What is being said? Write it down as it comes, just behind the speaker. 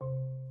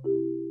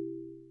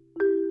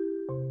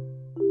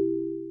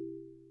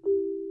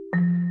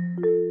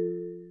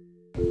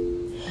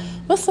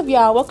What's up,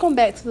 y'all? Welcome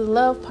back to the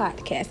Love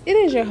Podcast. It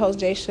is your host,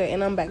 Jaysha,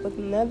 and I'm back with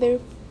another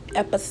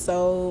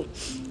episode.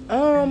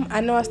 I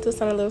know I still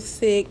sound a little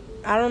sick.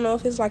 I don't know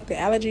if it's like the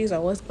allergies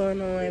or what's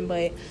going on,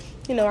 but,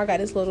 I got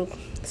this little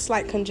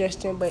slight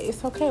congestion, but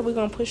it's okay. We're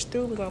going to push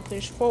through. We're going to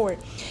push forward.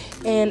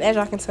 And as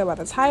y'all can tell by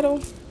the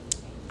title,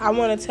 I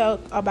want to talk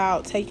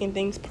about taking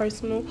things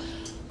personal.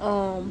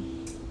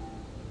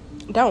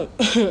 Don't.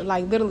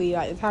 Literally,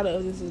 the title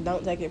of this is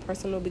don't take it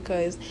personal,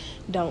 because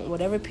don't.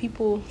 Whatever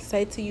people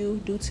say to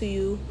you, do to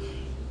you,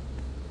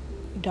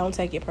 don't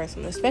take it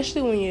personal.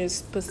 Especially when you're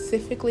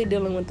specifically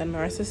dealing with a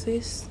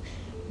narcissist,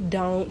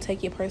 don't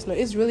take it personal.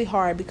 It's really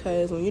hard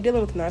because when you're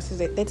dealing with a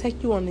narcissist, they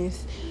take you on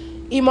this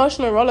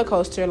emotional roller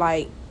coaster.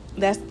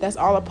 That's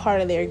all a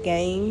part of their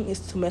game, is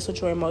to mess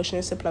with your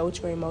emotions, to play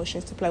with your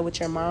emotions, to play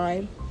with your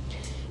mind.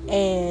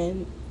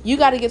 And you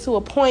got to get to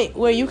a point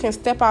where you can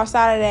step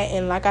outside of that,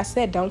 and like I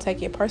said, don't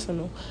take it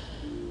personal.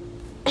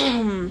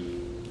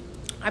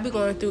 I be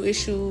going through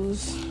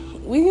issues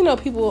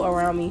with, people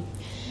around me.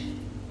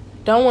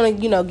 Don't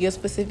want to, give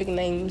specific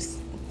names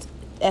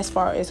as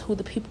far as who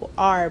the people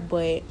are,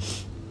 but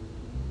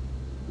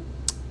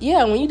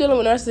yeah, when you're dealing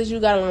with narcissists, you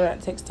got to learn not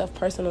to take stuff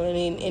personal,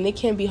 and it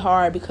can be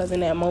hard because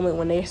in that moment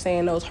when they're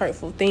saying those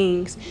hurtful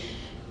things,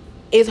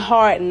 it's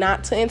hard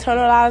not to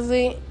internalize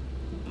it.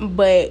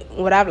 But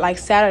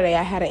Saturday,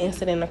 I had an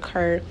incident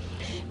occur,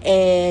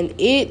 and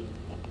it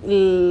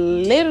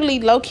literally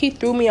low-key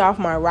threw me off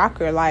my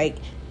rocker.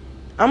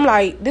 I'm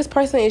like, this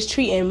person is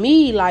treating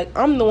me like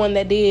I'm the one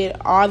that did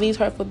all these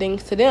hurtful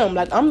things to them.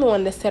 I'm the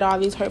one that said all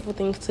these hurtful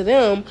things to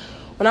them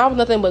when I was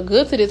nothing but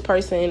good to this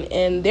person,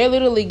 and they're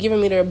literally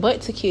giving me their butt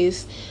to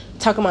kiss,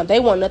 talking about they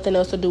want nothing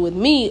else to do with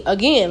me.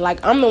 Again,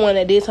 I'm the one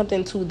that did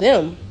something to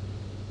them.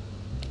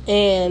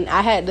 And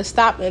I had to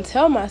stop and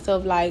tell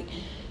myself,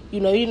 you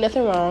did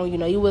nothing wrong.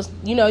 You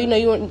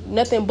were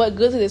nothing but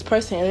good to this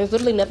person. And there's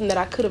literally nothing that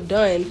I could have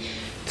done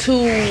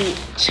to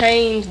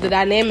change the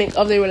dynamic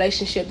of the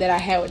relationship that I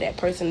had with that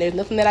person. There's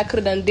nothing that I could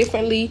have done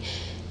differently.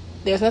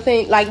 There's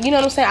nothing, what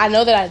I'm saying? I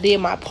know that I did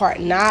my part.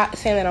 Not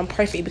saying that I'm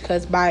perfect,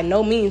 because by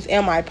no means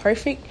am I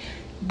perfect.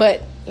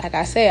 But like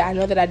I said, I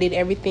know that I did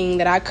everything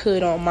that I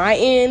could on my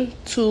end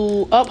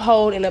to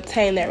uphold and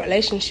obtain that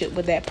relationship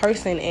with that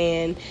person.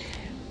 And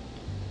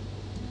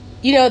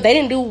they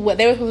didn't do what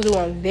they were supposed to do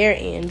on their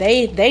end.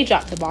 They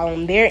dropped the ball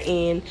on their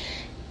end.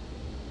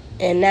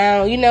 And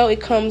now, it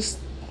comes,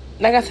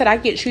 like I said, I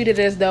get treated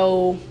as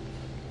though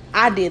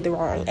I did the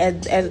wrong,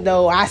 as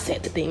though I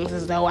said the things,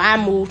 as though I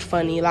moved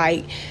funny,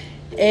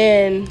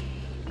 and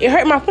it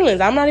hurt my feelings.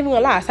 I'm not even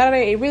gonna lie.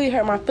 Saturday, it really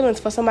hurt my feelings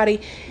for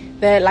somebody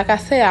that, like I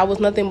said, I was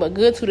nothing but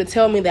good to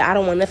tell me that I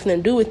don't want nothing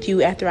to do with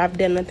you after I've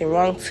done nothing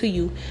wrong to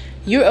you.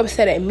 You're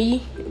upset at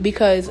me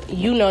because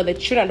you know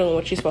that you're not doing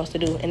what you're supposed to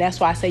do. And that's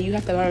why I say you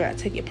have to learn not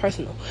to take it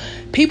personal.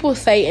 People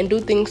say and do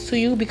things to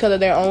you because of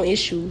their own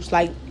issues.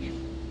 A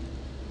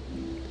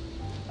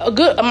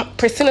good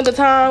percent of the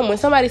time, when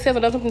somebody says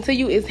or does something to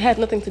you, it has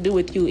nothing to do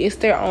with you. It's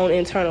their own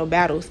internal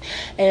battles.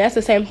 And that's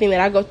the same thing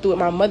that I go through with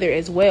my mother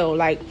as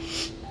well. I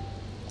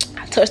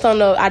touched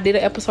on I did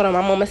an episode on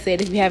My Mama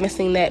Said. If you haven't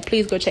seen that,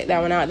 please go check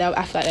that one out.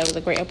 I feel like that was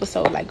a great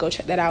episode. Go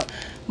check that out.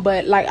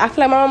 But I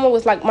feel like my mama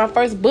was my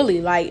first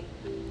bully.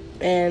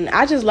 And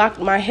I just locked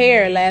my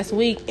hair last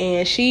week,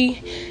 and she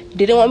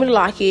didn't want me to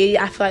lock it.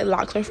 I feel like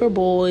locks are for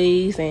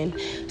boys, and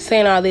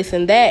saying all this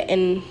and that.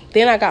 And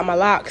then I got my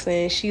locks,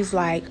 and she's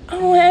like,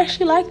 oh, I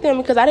actually like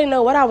them, because I didn't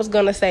know what I was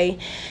going to say.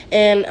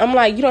 And I'm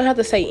like, you don't have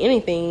to say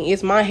anything.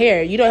 It's my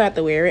hair. You don't have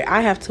to wear it.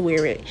 I have to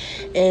wear it.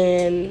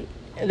 And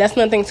that's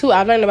another thing, too,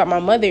 I've learned about my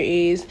mother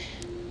is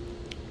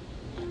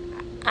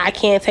I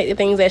can't take the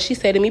things that she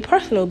said to me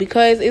personal,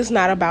 because it's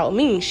not about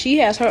me. She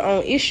has her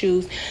own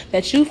issues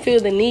that you feel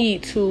the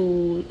need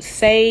to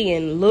say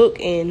and look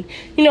and,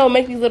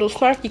 make these little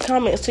snarky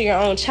comments to your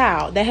own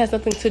child. That has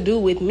nothing to do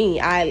with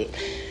me. I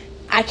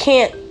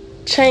can't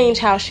change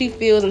how she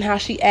feels and how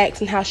she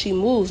acts and how she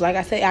moves. Like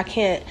I said, I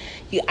can't.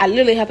 I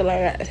literally have to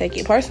learn not to take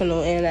it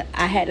personal. And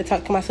I had to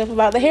talk to myself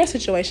about the hair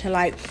situation.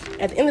 At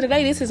the end of the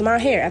day, this is my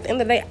hair. At the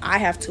end of the day, I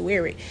have to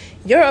wear it.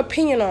 Your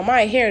opinion on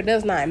my hair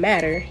does not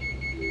matter.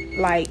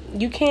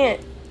 You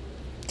can't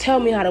tell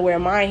me how to wear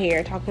my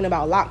hair talking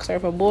about locks are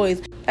for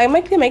boys.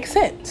 Make it make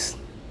sense.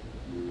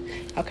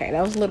 Okay,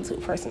 that was a little too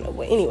personal,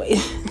 but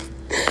anyways.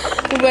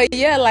 But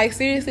yeah,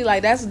 seriously,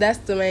 that's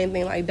the main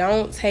thing.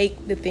 Don't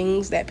take the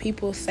things that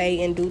people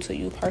say and do to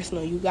you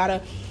personal. You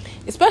gotta,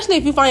 especially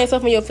if you find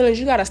yourself in your feelings,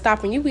 you gotta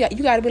stop, and you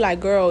gotta be like,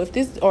 girl, if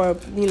this, or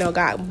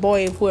guy,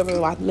 boy, whoever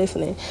is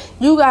listening,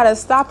 you gotta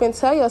stop and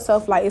tell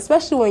yourself,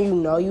 especially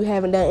when you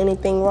haven't done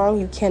anything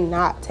wrong, you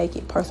cannot take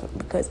it personal,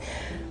 because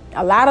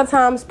a lot of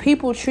times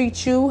people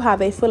treat you how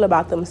they feel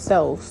about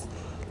themselves.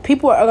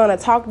 People are going to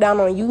talk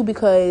down on you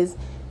because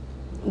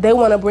they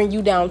want to bring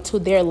you down to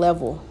their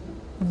level.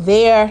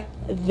 Their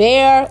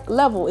their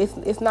level.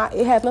 It's not,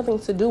 it has nothing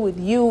to do with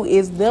you.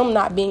 It's them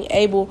not being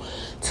able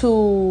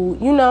to,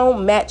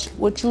 match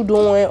what you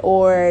doing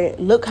or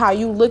look how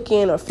you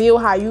looking or feel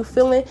how you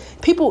feeling.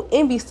 People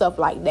envy stuff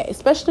like that,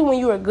 especially when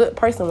you're a good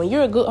person. When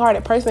you're a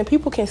good-hearted person,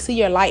 people can see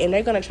your light and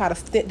they're gonna try to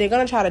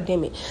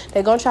dim it.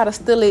 They're gonna try to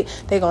steal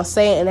it. They're gonna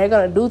say it, and they're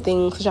gonna do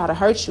things to try to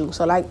hurt you.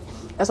 So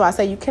that's why I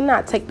say you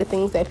cannot take the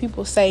things that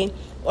people say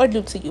or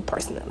do to you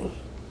personally.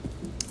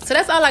 So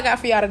that's all I got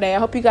for y'all today. I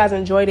hope you guys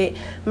enjoyed it.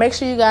 Make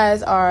sure you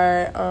guys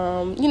are,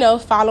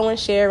 following,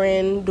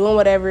 sharing, doing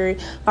whatever.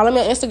 Follow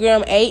me on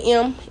Instagram,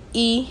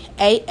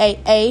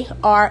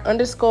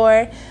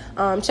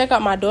 AMEAAAR_. Check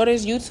out my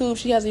daughter's YouTube.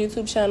 She has a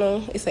YouTube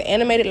channel. It's an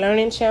animated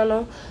learning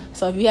channel.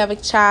 So if you have a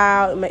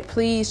child,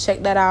 please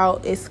check that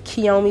out. It's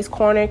Kyomi's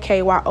Corner,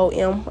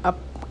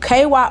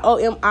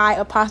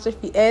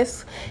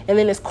 KYOMI_S, and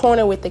then it's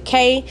corner with the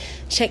K.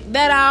 Check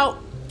that out.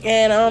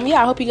 And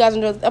I hope you guys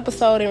enjoyed this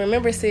episode. And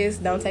remember, sis,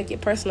 don't take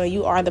it personal.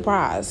 You are the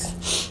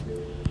prize.